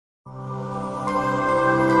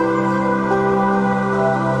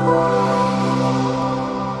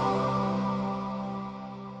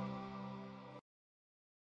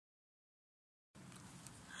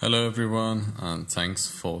everyone, and thanks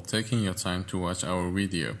for taking your time to watch our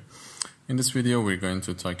video. In this video we're going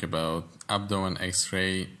to talk about abdomen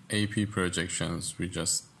X-ray AP projections. We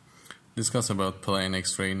just discuss about plain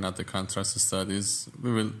X-ray, not the contrast studies.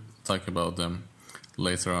 We will talk about them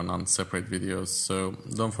later on separate videos, so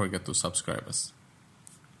don't forget to subscribe us.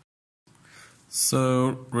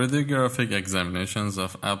 So radiographic examinations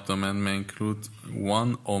of abdomen may include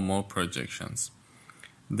one or more projections.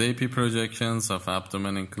 The AP projections of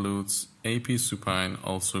abdomen includes AP supine,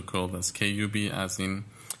 also called as KUB, as in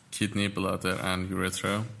kidney, bladder, and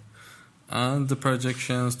urethra. And the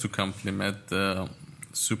projections to complement the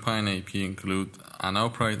supine AP include an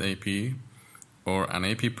upright AP or an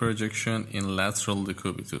AP projection in lateral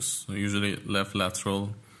decubitus. So usually left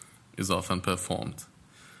lateral is often performed.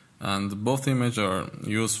 And both images are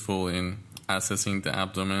useful in assessing the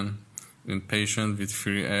abdomen in patients with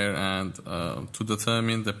free air and to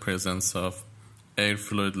determine the presence of air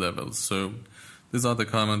fluid levels. So these are the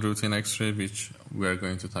common routine X-ray which we are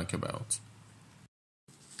going to talk about.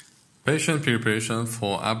 Patient preparation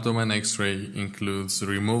for abdomen X-ray includes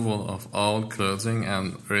removal of all clothing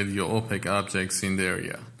and radio-opaque objects in the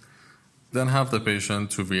area. Then have the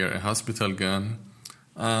patient to wear a hospital gown,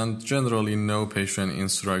 and generally no patient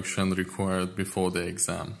instruction required before the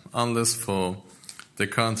exam, unless for the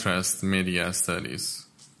contrast media studies.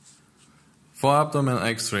 For abdomen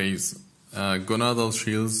X-rays, gonadal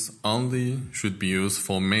shields only should be used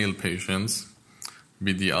for male patients,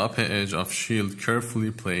 with the upper edge of shield carefully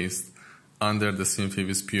placed under the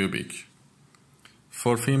symphysis pubic.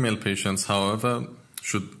 For female patients, however,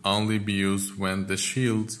 should only be used when the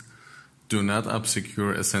shields do not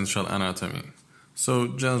obscure essential anatomy. So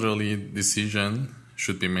generally, decision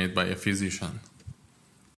should be made by a physician.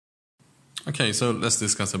 Okay, so let's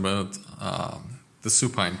discuss about the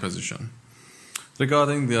supine position.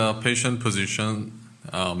 Regarding the patient position,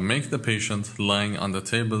 make the patient lying on the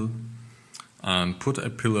table and put a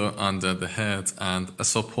pillow under the head and a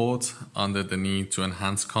support under the knee to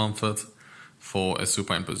enhance comfort for a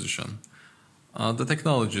supine position. The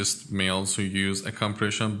technologist may also use a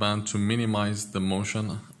compression band to minimize the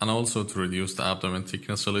motion and also to reduce the abdomen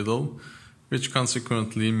thickness a little, which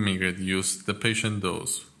consequently may reduce the patient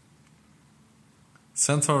dose.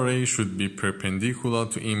 Central ray should be perpendicular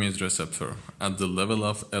to image receptor at the level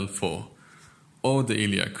of L4 or the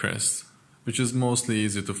iliac crest, which is mostly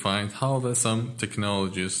easy to find. However, some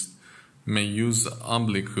technologists may use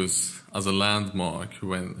umbilicus as a landmark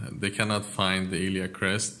when they cannot find the iliac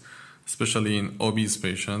crest, especially in obese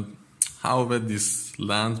patients. However, this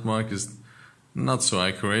landmark is not so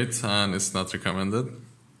accurate and it's not recommended.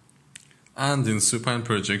 And in supine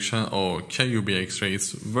projection or KUB X-ray,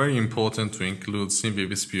 it's very important to include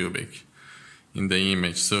symphysis pubic in the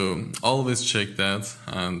image. So always check that,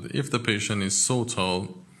 and if the patient is so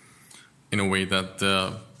tall in a way that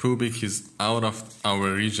the pubic is out of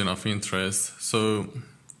our region of interest, so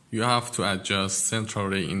you have to adjust central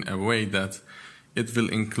ray in a way that it will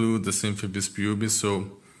include the symphysis pubis,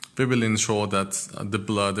 so we will ensure that the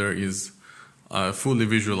bladder is fully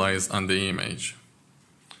visualized on the image.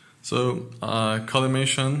 So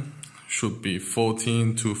collimation should be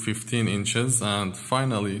 14 to 15 inches, and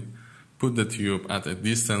finally put the tube at a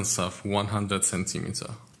distance of 100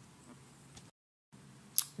 centimeters.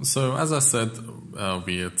 So as I said,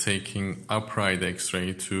 we are taking upright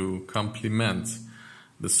X-ray to complement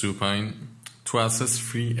the supine to assess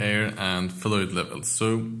free air and fluid levels.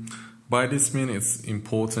 So by this means it's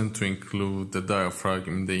important to include the diaphragm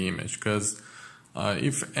in the image, because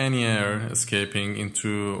if any air escaping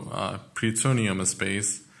into peritoneum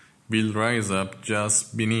space will rise up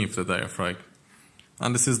just beneath the diaphragm.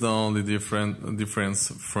 And this is the only difference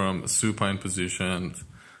from supine position,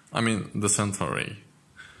 the central ray.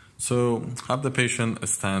 So have the patient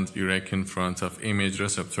stand erect in front of image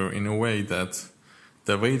receptor in a way that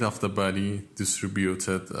the weight of the body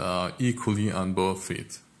distributed equally on both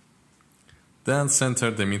feet. Then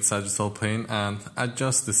center the mid-sagittal plane and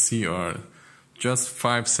adjust the CR just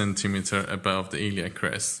 5 centimeters above the iliac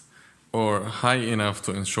crest, or high enough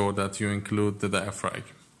to ensure that you include the diaphragm.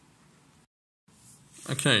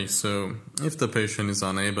 Okay, so if the patient is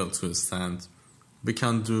unable to stand, we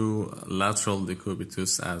can do lateral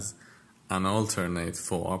decubitus as an alternate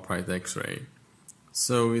for upright X-ray.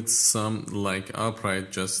 So it's like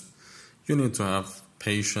upright, just you need to have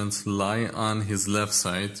patient lie on his left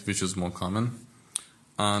side, which is more common,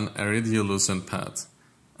 on a radiolucent pad,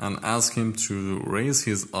 and ask him to raise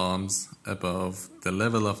his arms above the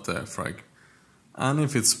level of the diaphragm. And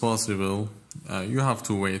if it's possible, you have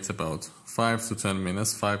to wait about 5 to 10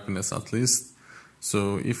 minutes, 5 minutes at least.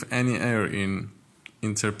 So if any air in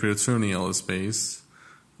interperitoneal space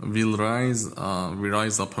we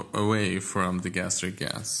rise up away from the gastric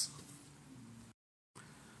gas.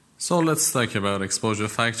 So let's talk about exposure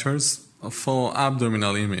factors. For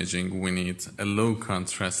abdominal imaging, we need a low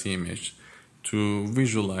contrast image to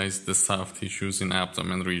visualize the soft tissues in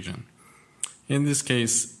abdomen region. In this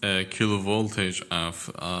case, a kilovoltage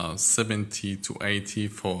of 70 to 80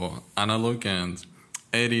 for analog and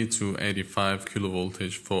 80 to 85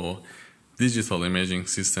 kilovoltage for digital imaging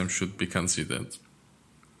system should be considered.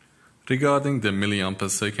 Regarding the milliamp per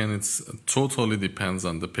second, it totally depends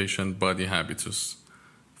on the patient body habitus.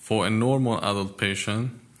 For a normal adult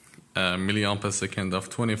patient, a milliamp per second of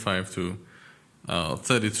 25 to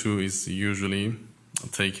 32 is usually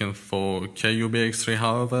taken. For KUB X-ray,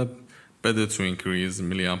 however, better to increase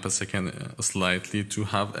milliamp per second slightly to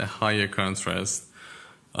have a higher contrast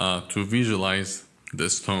to visualize the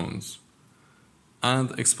stones.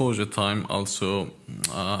 And exposure time also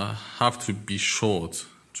have to be short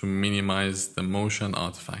to minimize the motion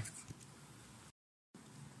artifact.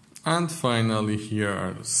 And finally, here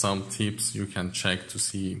are some tips you can check to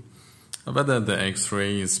see whether the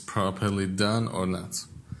X-ray is properly done or not.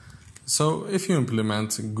 So if you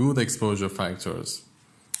implement good exposure factors,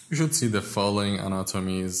 you should see the following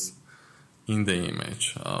anatomies in the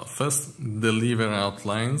image. First, the liver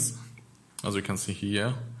outlines, as you can see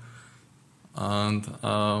here, and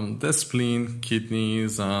the spleen,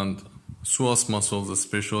 kidneys, and psoas muscles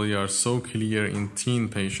especially are so clear in teen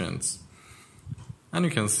patients. And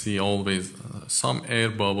you can see always some air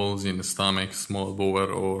bubbles in the stomach, small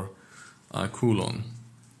bowel, or colon.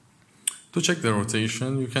 To check the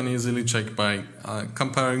rotation, you can easily check by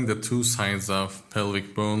comparing the two sides of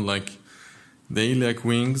pelvic bone, like the iliac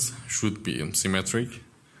wings should be symmetric,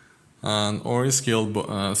 and or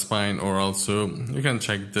ischial spine, or also you can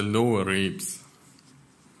check the lower ribs.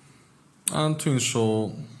 And to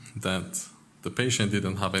ensure that the patient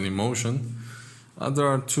didn't have any motion, there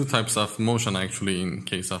are two types of motion actually in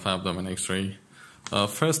case of abdomen X-ray.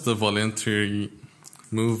 First, the voluntary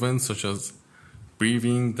movement, such as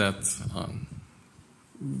breathing, that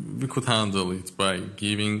we could handle it by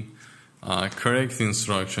giving correct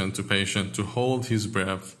instruction to patient to hold his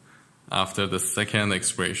breath after the second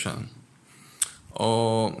expiration.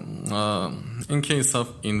 Or in case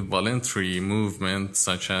of involuntary movement,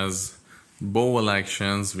 such as bowel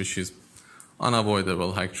actions, which is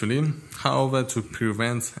unavoidable actually. However, to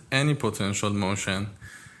prevent any potential motion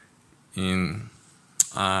in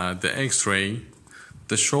the X-ray,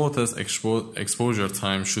 the shortest exposure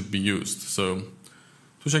time should be used. So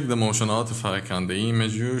to check the motion artifact on the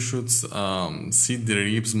image, you should see the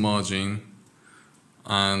ribs margin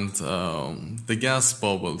and the gas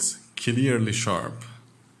bubbles clearly sharp.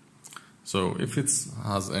 So if it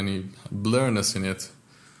has any blurriness in it,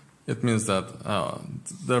 it means that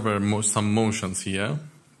there were some motions here.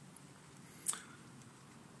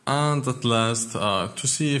 And at last, to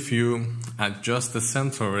see if you adjust the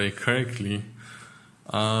center ray correctly,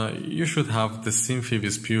 you should have the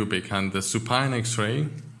symphysis pubic and the supine X-ray,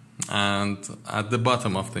 and at the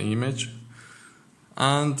bottom of the image,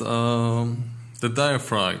 and the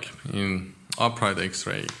diaphragm in upright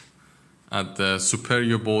X-ray at the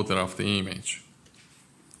superior border of the image.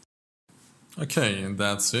 Okay, and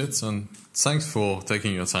that's it, and thanks for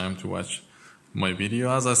taking your time to watch my video.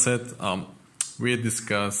 As I said, we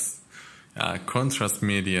discuss contrast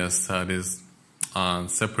media studies on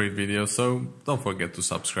separate videos, so don't forget to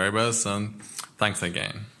subscribe us, and thanks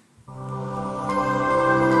again.